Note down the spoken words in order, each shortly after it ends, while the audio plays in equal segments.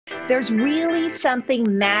there's really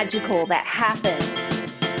something magical that happens.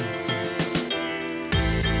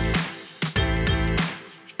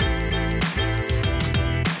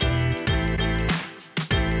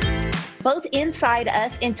 Both inside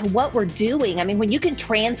us into what we're doing. I mean, when you can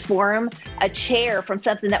transform a chair from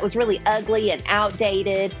something that was really ugly and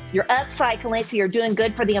outdated, you're upcycling it so you're doing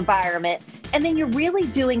good for the environment, and then you're really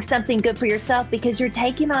doing something good for yourself because you're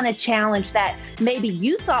taking on a challenge that maybe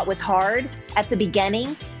you thought was hard at the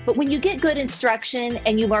beginning, but when you get good instruction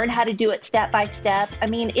and you learn how to do it step by step, I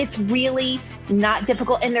mean, it's really not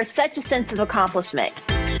difficult, and there's such a sense of accomplishment.